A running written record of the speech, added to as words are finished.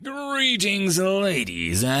Greetings,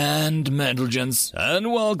 ladies and gents,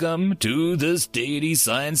 and welcome to this daily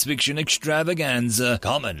science fiction extravaganza,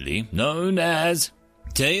 commonly known as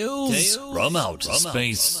Tales from Outer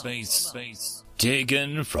Space.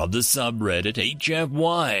 Taken from the subreddit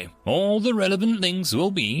HFY. All the relevant links will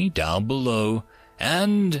be down below.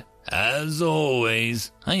 And, as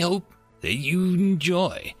always, I hope that you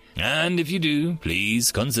enjoy. And if you do,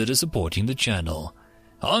 please consider supporting the channel.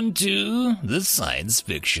 On to the science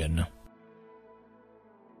fiction.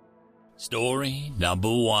 Story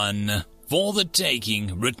number 1. For the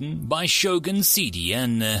Taking, written by Shogun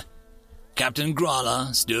CDN. Captain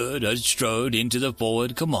Grala strode into the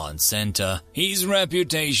forward command center, his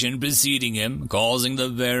reputation preceding him, causing the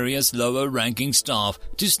various lower-ranking staff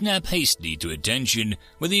to snap hastily to attention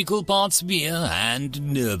with equal parts fear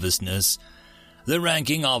and nervousness. The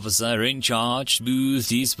ranking officer in charge smoothed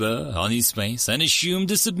his fur on his face and assumed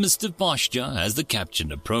a submissive posture as the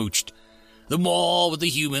captain approached. The war with the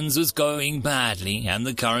humans was going badly, and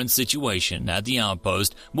the current situation at the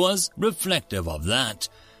outpost was reflective of that.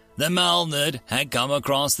 The Malnad had come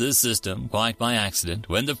across this system quite by accident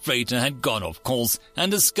when the freighter had gone off course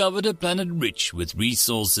and discovered a planet rich with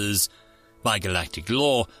resources. By galactic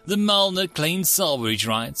law, the Malnad claimed salvage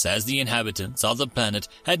rights as the inhabitants of the planet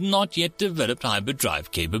had not yet developed hyperdrive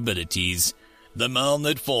capabilities. The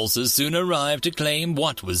Malnad forces soon arrived to claim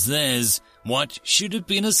what was theirs. What should have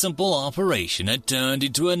been a simple operation had turned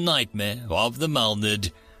into a nightmare of the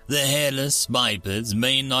Malnad. The hairless bipeds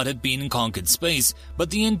may not have been in conquered space, but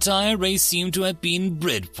the entire race seemed to have been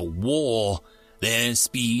bred for war. Their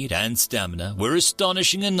speed and stamina were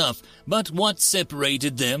astonishing enough, but what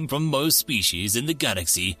separated them from most species in the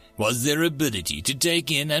galaxy was their ability to take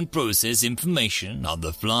in and process information on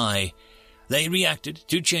the fly. They reacted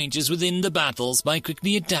to changes within the battles by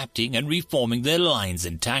quickly adapting and reforming their lines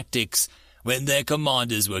and tactics. When their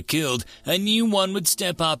commanders were killed, a new one would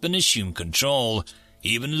step up and assume control.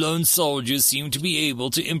 Even lone soldiers seemed to be able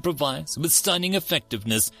to improvise with stunning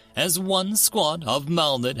effectiveness, as one squad of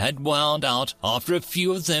Malnad had wound out after a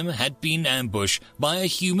few of them had been ambushed by a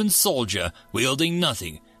human soldier wielding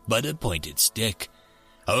nothing but a pointed stick.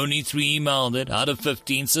 Only 3 Malnad out of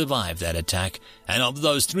 15 survived that attack, and of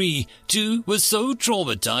those 3, 2 were so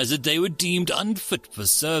traumatized that they were deemed unfit for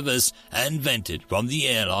service and vented from the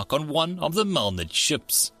airlock on one of the Malnad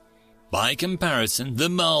ships. By comparison, the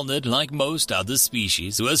Malnad, like most other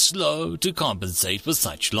species, were slow to compensate for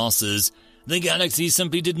such losses. The galaxy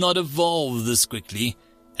simply did not evolve this quickly,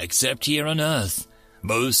 except here on Earth.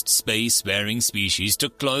 Most space-faring species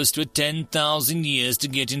took close to 10,000 years to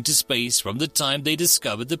get into space from the time they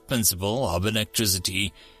discovered the principle of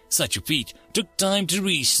electricity. Such a feat took time to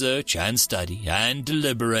research and study and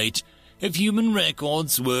deliberate. If human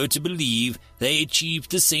records were to believe, they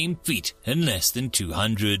achieved the same feat in less than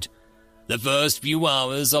 200. The first few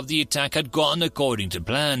hours of the attack had gone according to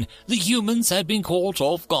plan. The humans had been caught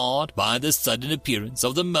off guard by the sudden appearance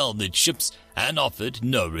of the Malnad ships and offered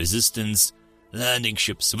no resistance. Landing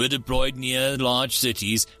ships were deployed near large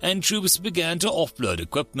cities, and troops began to offload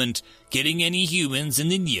equipment, killing any humans in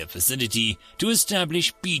the near vicinity to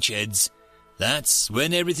establish beachheads. That's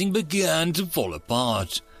when everything began to fall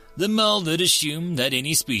apart. The Malnad assumed that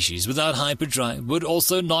any species without hyperdrive would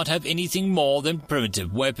also not have anything more than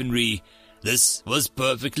primitive weaponry. This was a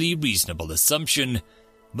perfectly reasonable assumption.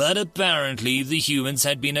 But apparently the humans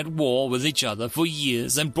had been at war with each other for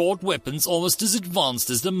years and brought weapons almost as advanced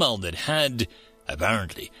as the Malnad had.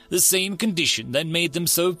 Apparently, the same condition that made them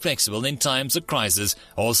so flexible in times of crisis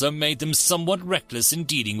also made them somewhat reckless in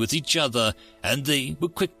dealing with each other, and they were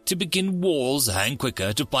quick to begin wars and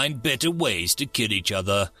quicker to find better ways to kill each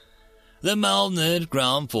other. The Malnad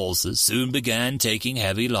ground forces soon began taking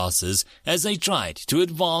heavy losses as they tried to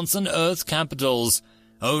advance on Earth capitals.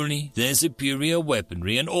 Only their superior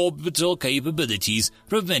weaponry and orbital capabilities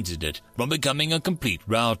prevented it from becoming a complete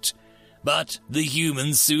rout. But the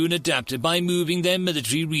humans soon adapted by moving their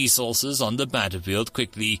military resources on the battlefield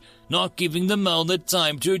quickly, not giving the Malnad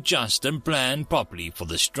time to adjust and plan properly for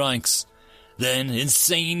the strikes. Then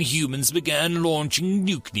insane humans began launching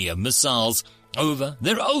nuclear missiles over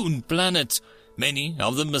their own planet. Many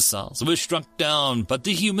of the missiles were struck down, but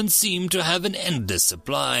the humans seemed to have an endless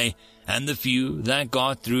supply, and the few that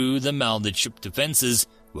got through the Malnad ship defenses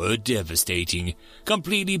were devastating.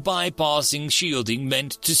 Completely bypassing shielding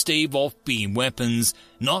meant to stave off beam weapons,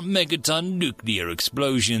 not megaton nuclear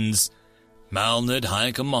explosions. Malnad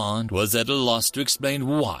High Command was at a loss to explain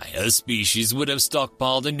why a species would have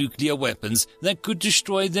stockpiled the nuclear weapons that could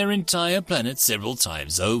destroy their entire planet several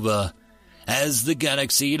times over. As the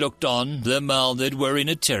galaxy looked on, the Maldid were in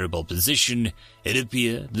a terrible position. It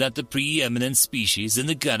appeared that the preeminent species in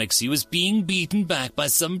the galaxy was being beaten back by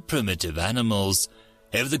some primitive animals.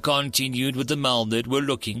 If they continued with the Maldid, were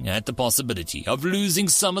looking at the possibility of losing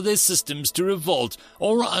some of their systems to revolt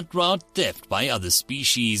or outright theft by other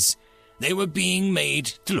species. They were being made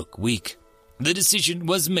to look weak. The decision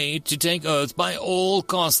was made to take Earth by all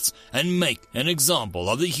costs and make an example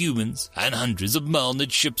of the humans, and hundreds of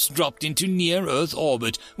Maldid ships dropped into near-Earth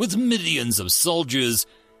orbit with millions of soldiers.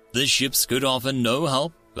 The ships could offer no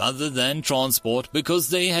help other than transport because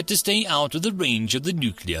they had to stay out of the range of the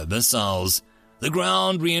nuclear missiles. The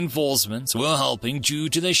ground reinforcements were helping due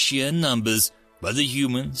to their sheer numbers, but the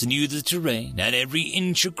humans knew the terrain, and every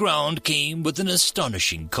inch of ground came with an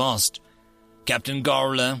astonishing cost. Captain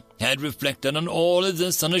Gralla had reflected on all of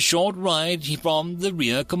this on a short ride from the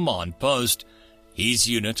rear command post. His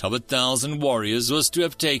unit of 1,000 warriors was to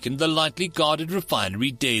have taken the lightly guarded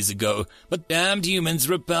refinery days ago, but damned humans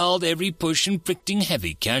repelled every push, inflicting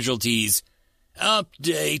heavy casualties.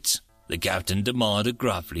 "Update," the captain demanded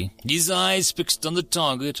gruffly, his eyes fixed on the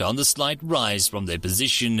target on the slight rise from their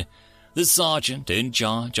position. The sergeant in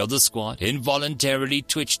charge of the squad involuntarily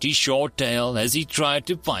twitched his short tail as he tried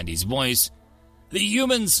to find his voice. "The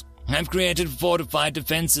humans have created fortified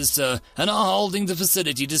defenses, sir, and are holding the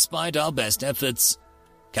facility despite our best efforts."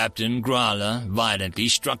 Captain Gralla violently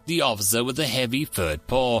struck the officer with a heavy third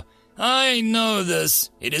paw. "I know this.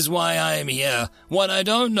 It is why I am here. What I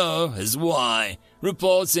don't know is why.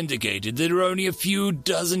 Reports indicated there are only a few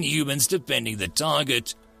dozen humans defending the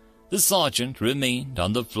target." The sergeant remained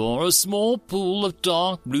on the floor, a small pool of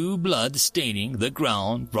dark blue blood staining the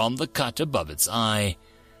ground from the cut above its eye.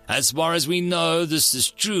 "As far as we know, this is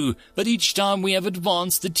true, but each time we have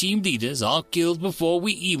advanced, the team leaders are killed before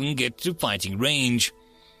we even get to fighting range."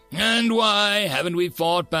 "And why haven't we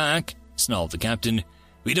fought back?" snarled the captain.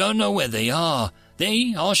 "We don't know where they are.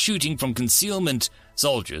 They are shooting from concealment.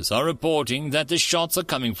 Soldiers are reporting that the shots are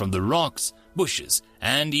coming from the rocks, bushes,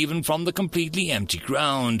 and even from the completely empty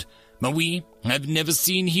ground. But we have never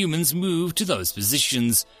seen humans move to those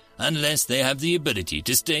positions, unless they have the ability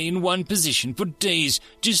to stay in one position for days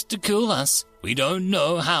just to kill us. We don't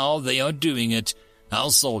know how they are doing it.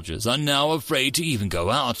 Our soldiers are now afraid to even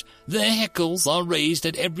go out. Their heckles are raised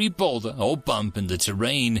at every boulder or bump in the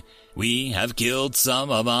terrain. We have killed some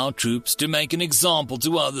of our troops to make an example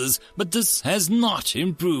to others, but this has not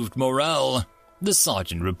improved morale." The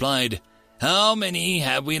sergeant replied. "How many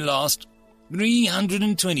have we lost?"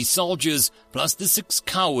 320 soldiers, plus the 6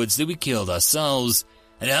 cowards that we killed ourselves.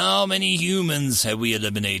 "And how many humans have we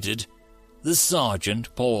eliminated?" The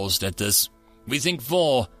sergeant paused at this. "We think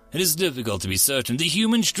 4. It is difficult to be certain. The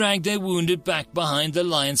humans dragged their wounded back behind the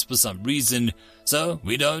lines for some reason, so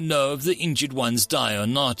we don't know if the injured ones die or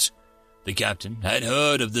not." The captain had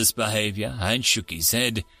heard of this behavior and shook his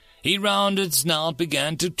head. He rounded snout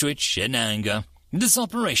began to twitch in anger. This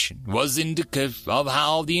operation was indicative of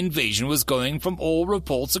how the invasion was going from all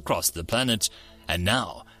reports across the planet, and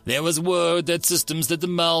now there was word that systems that the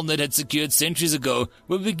Maldid had secured centuries ago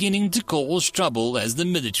were beginning to cause trouble as the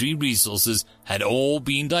military resources had all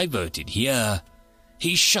been diverted here.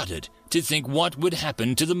 He shuddered to think what would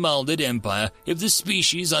happen to the Maldid Empire if the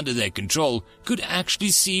species under their control could actually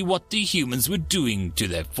see what the humans were doing to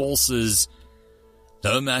their forces.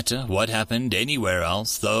 No matter what happened anywhere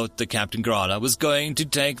else, though, the Captain Gralla was going to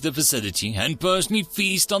take the facility and personally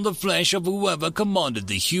feast on the flesh of whoever commanded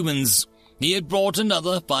the humans. He had brought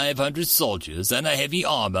another 500 soldiers and a heavy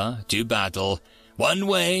armor to battle. One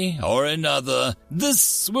way or another,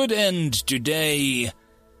 this would end today.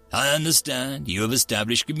 "I understand you have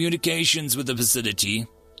established communications with the facility,"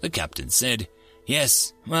 the captain said.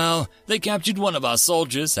 "Yes, well, they captured one of our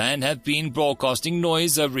soldiers and have been broadcasting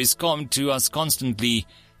noise over his comm to us constantly.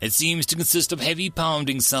 It seems to consist of heavy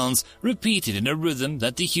pounding sounds repeated in a rhythm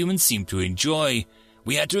that the humans seem to enjoy.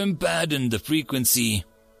 We had to abandon the frequency."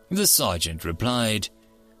 The sergeant replied.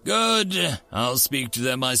 "Good, I'll speak to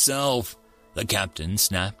them myself," the captain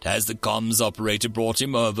snapped as the comms operator brought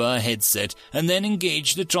him over a headset and then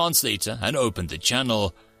engaged the translator and opened the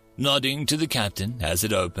channel, nodding to the captain as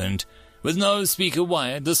it opened. With no speaker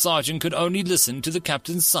wired, the sergeant could only listen to the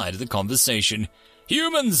captain's side of the conversation.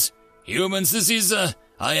 Humans, this is,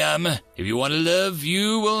 I am. If you want to live,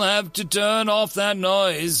 you will have to turn off that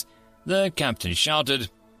noise," the captain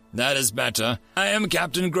shouted. "That is better. I am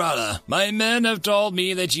Captain Gralla. My men have told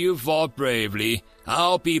me that you fought bravely.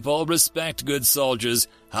 Our people respect good soldiers.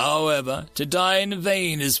 However, to die in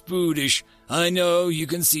vain is foolish. I know you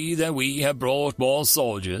can see that we have brought more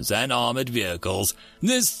soldiers and armored vehicles.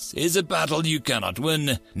 This is a battle you cannot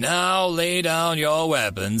win. Now lay down your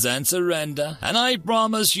weapons and surrender, and I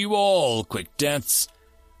promise you all quick deaths."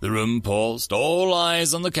 The room paused, all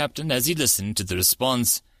eyes on the captain as he listened to the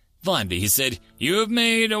response. Finally he said, "You have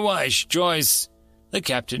made a wise choice." The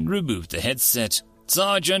captain removed the headset.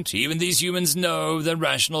 "Sergeant, even these humans know the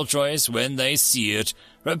rational choice when they see it.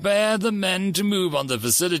 Prepare the men to move on the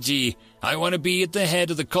facility. I want to be at the head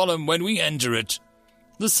of the column when we enter it."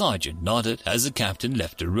 The sergeant nodded as the captain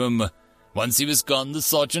left the room. Once he was gone, the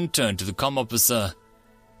sergeant turned to the comm officer.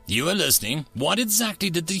 "You were listening. What exactly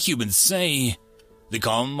did the humans say?" The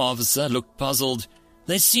comm officer looked puzzled.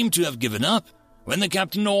 "They seem to have given up. When the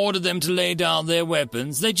captain ordered them to lay down their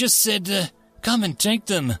weapons, they just said, 'Come and take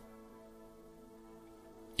them.'"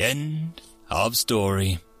 End of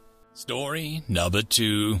story. Story number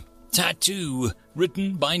 2. Tattoo,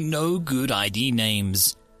 written by No Good ID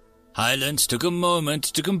Names. Hyland took a moment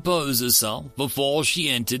to compose herself before she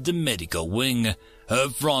entered the medical wing. Her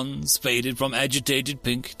fronds faded from agitated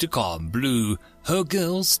pink to calm blue, her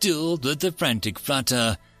gills stilled with a frantic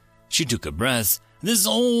flutter. She took a breath. This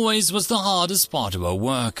always was the hardest part of her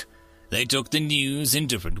work. They took the news in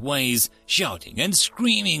different ways. Shouting and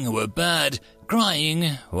screaming were bad.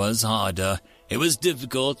 Crying was harder. It was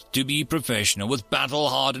difficult to be professional with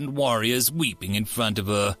battle-hardened warriors weeping in front of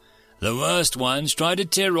her. The worst ones tried to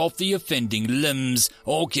tear off the offending limbs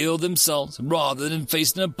or kill themselves rather than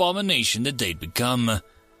face an abomination that they'd become.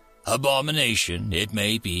 Abomination, it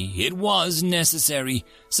may be. It was necessary.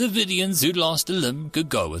 Civilians who'd lost a limb could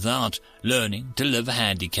go without, learning to live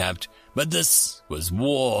handicapped. But this was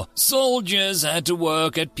war. Soldiers had to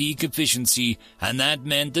work at peak efficiency, and that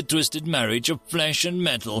meant the twisted marriage of flesh and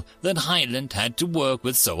metal that Hyland had to work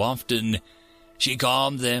with so often. She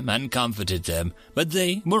calmed them and comforted them, but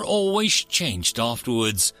they were always changed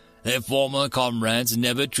afterwards. Their former comrades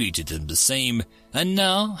never treated them the same, and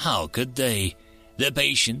now how could they? The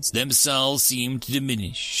patients themselves seemed to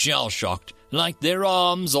diminish, shell-shocked, like their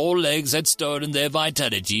arms or legs had stolen their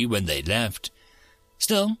vitality when they left.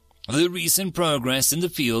 Still, the recent progress in the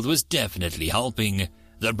field was definitely helping.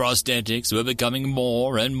 The prosthetics were becoming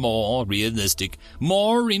more and more realistic,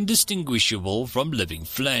 more indistinguishable from living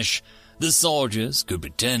flesh. The soldiers could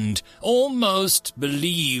pretend, almost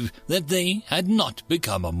believe, that they had not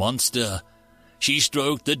become a monster. She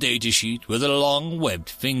stroked the datasheet with a long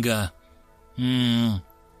webbed finger.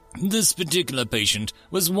 This particular patient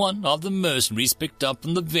was one of the mercenaries picked up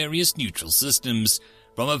from the various neutral systems,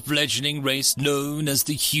 from a fledgling race known as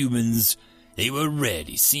the humans. They were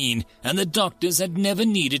rarely seen, and the doctors had never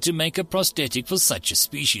needed to make a prosthetic for such a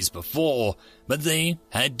species before, but they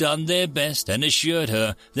had done their best and assured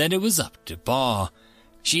her that it was up to par.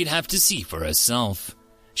 She'd have to see for herself.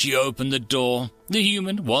 She opened the door. The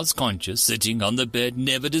human was conscious, sitting on the bed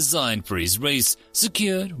never designed for his race,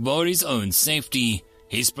 secured for his own safety.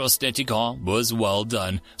 His prosthetic arm was well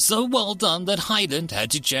done, so well done that Hyland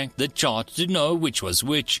had to check the chart to know which was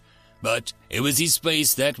which. But it was his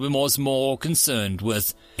face that we was more concerned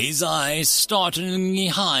with. His eyes, startlingly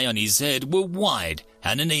high on his head, were wide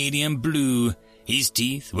and an alien blue. His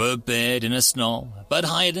teeth were bared in a snarl, but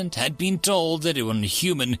Hyland had been told that on a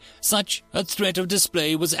human, such a threat of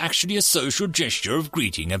display was actually a social gesture of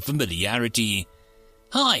greeting and familiarity.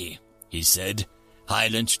 "Hi," he said.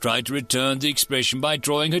 Hyland tried to return the expression by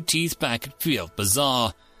drawing her teeth back at Field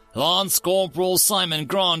Bazaar. "Lance Corporal Simon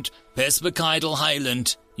Grant, Perspicaidal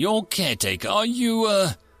Hyland. Your caretaker, are you,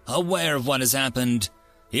 aware of what has happened?"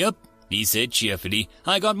 "Yep," he said cheerfully.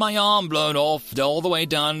 "I got my arm blown off all the way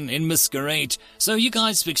down in Masquerade, so you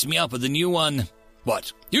guys fixed me up with a new one."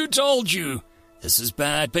 "What? Who told you?" "This is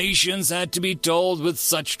bad. Patients had to be told with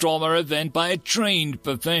such trauma event by a trained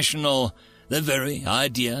professional. The very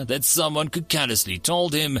idea that someone could callously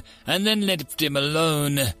told him and then left him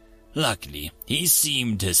alone. Luckily, he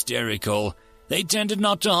seemed hysterical. They tended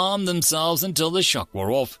not to harm themselves until the shock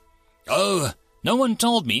wore off." "Oh, no one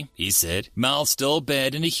told me," he said, mouth still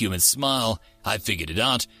bared in a human smile. "I figured it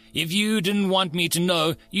out. If you didn't want me to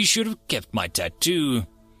know, you should have kept my tattoo."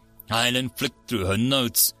 Hyland flicked through her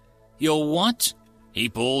notes. "Your what?" He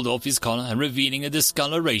pulled off his collar, revealing a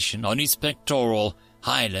discoloration on his pectoral.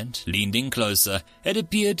 Hyland leaned in closer. It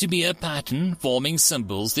appeared to be a pattern forming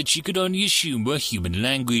symbols that she could only assume were human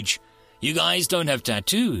language. "You guys don't have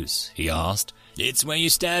tattoos?" he asked. "It's where you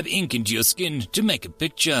stab ink into your skin to make a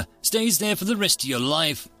picture. Stays there for the rest of your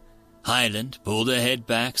life." Hyland pulled her head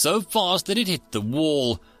back so fast that it hit the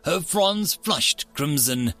wall. Her fronds flushed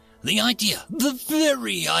crimson. The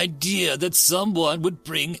very idea that someone would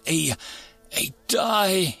bring a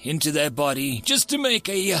dye into their body just to make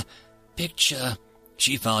a picture.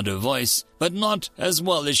 She found her voice, but not as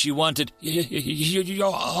well as she wanted.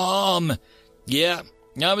 Your arm. Yeah,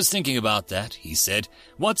 I was thinking about that, he said.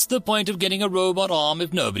 What's the point of getting a robot arm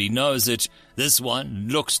if nobody knows it? This one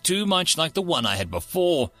looks too much like the one I had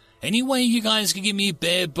before. Anyway, you guys can give me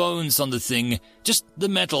bare bones on the thing. Just the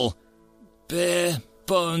metal. Bare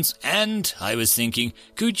bones. And, I was thinking,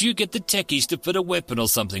 could you get the techies to put a weapon or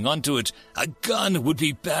something onto it? A gun would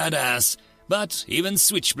be badass. But even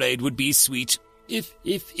Switchblade would be sweet. If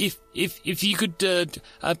you could,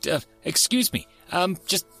 excuse me,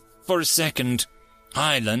 just for a second.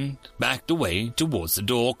 Hyland backed away towards the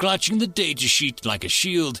door, clutching the data sheet like a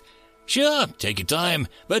shield. Sure, take your time,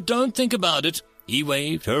 but don't think about it. He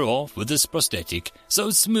waved her off with his prosthetic, so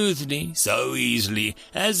smoothly, so easily,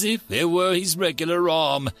 as if it were his regular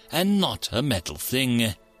arm and not a metal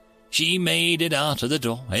thing. She made it out of the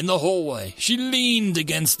door. In the hallway, she leaned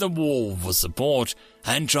against the wall for support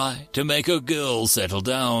and tried to make her girl settle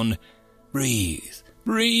down. Breathe,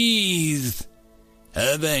 breathe.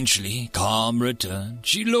 Eventually, calm returned.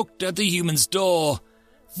 She looked at the human's door.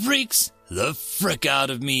 Freaks the frick out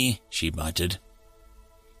of me, she muttered.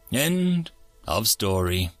 End of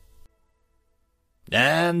story.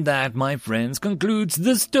 And that, my friends, concludes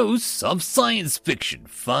this dose of science fiction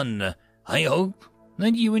fun. I hope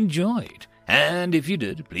that you enjoyed. And if you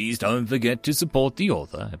did, please don't forget to support the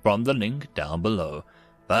author from the link down below.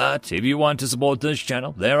 But if you want to support this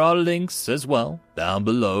channel, there are links as well down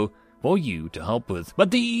below for you to help with. But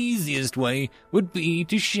the easiest way would be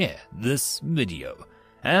to share this video.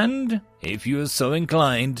 And if you are so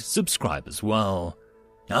inclined, subscribe as well.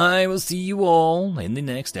 I will see you all in the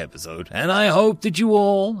next episode, and I hope that you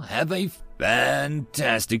all have a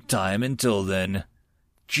fantastic time until then.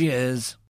 Cheers.